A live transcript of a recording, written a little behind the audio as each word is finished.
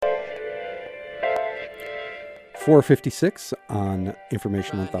4:56 on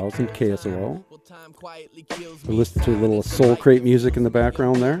Information 1000 KSOO. We listened to a little Soul Crate music in the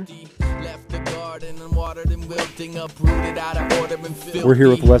background there. We're here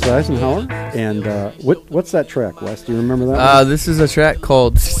with Wes Eisenhower, and what's that track, Wes? Do you remember that? This is a track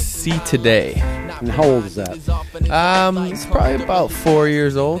called "See Today." And how old is that? It's probably about 4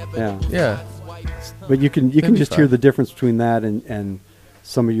 years old. Yeah. But you can just hear the difference between that and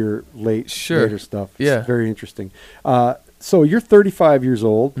some of your later stuff. It's very interesting. So you're 35 years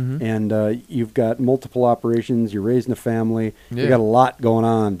old, and you've got multiple operations. You're raising a family. You got a lot going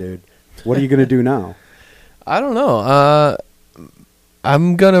on, dude. What are you going to do now? I don't know.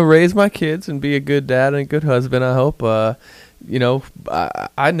 I'm going to raise my kids and be a good dad and a good husband, I hope. I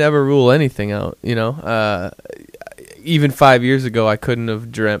never rule anything out, Even 5 years ago, I couldn't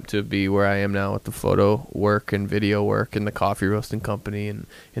have dreamt to be where I am now with the photo work and video work and the coffee roasting company and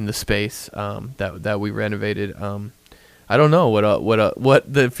in the space that we renovated. I don't know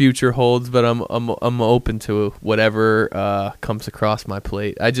what the future holds, but I'm open to whatever comes across my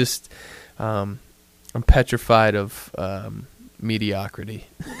plate. I just I'm petrified of mediocrity,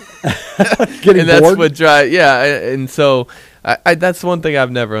 getting and that's bored? what drives. Yeah, and so I that's one thing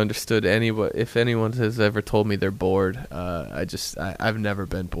I've never understood. If anyone has ever told me they're bored, I've never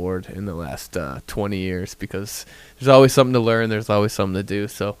been bored in the last 20 years because there's always something to learn. There's always something to do.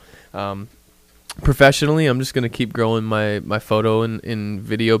 So. Professionally, I'm just going to keep growing my photo and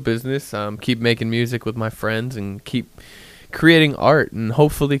video business, keep making music with my friends, and keep creating art and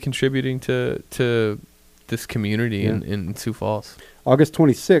hopefully contributing to this community in Sioux Falls. August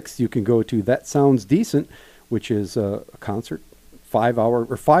 26th, you can go to That Sounds Decent, which is a concert, 5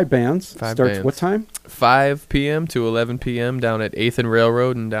 bands. Starts what time? 5 p.m. to 11 p.m. down at 8th and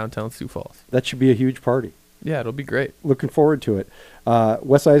Railroad in downtown Sioux Falls. That should be a huge party. Yeah, it'll be great. Looking forward to it.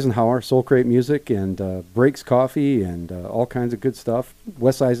 Wes Eisenhower, Soul Crate Music, and Breaks Coffee, and all kinds of good stuff.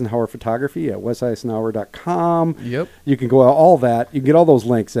 Wes Eisenhower Photography at weseisenhower.com. Yep. You can go all that. You can get all those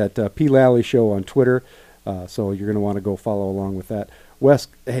links at P. Lally Show on Twitter. So you're going to want to go follow along with that. Wes,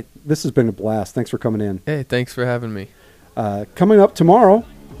 hey, this has been a blast. Thanks for coming in. Hey, thanks for having me. Coming up tomorrow,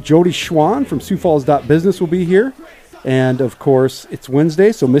 Jody Schwan from SiouxFalls.business will be here. And, of course, it's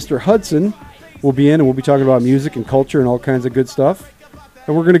Wednesday, so Mr. Hudson will be in, and we'll be talking about music and culture and all kinds of good stuff.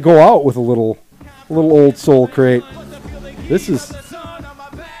 And we're going to go out with a little old Soul Crate. This is...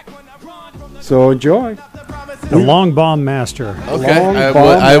 So enjoy. The Long Bomb Master. Okay,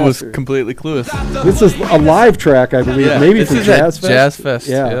 I was completely clueless. This is a live track, I believe, maybe from Jazz Fest. Jazz Fest,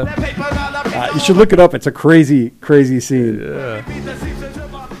 you should look it up. It's a crazy, crazy scene. Yeah.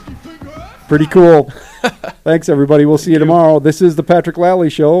 Pretty cool. Thanks, everybody. We'll see you tomorrow. This is the Patrick Lally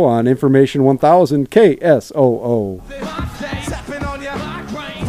Show on Information 1000 KSOO.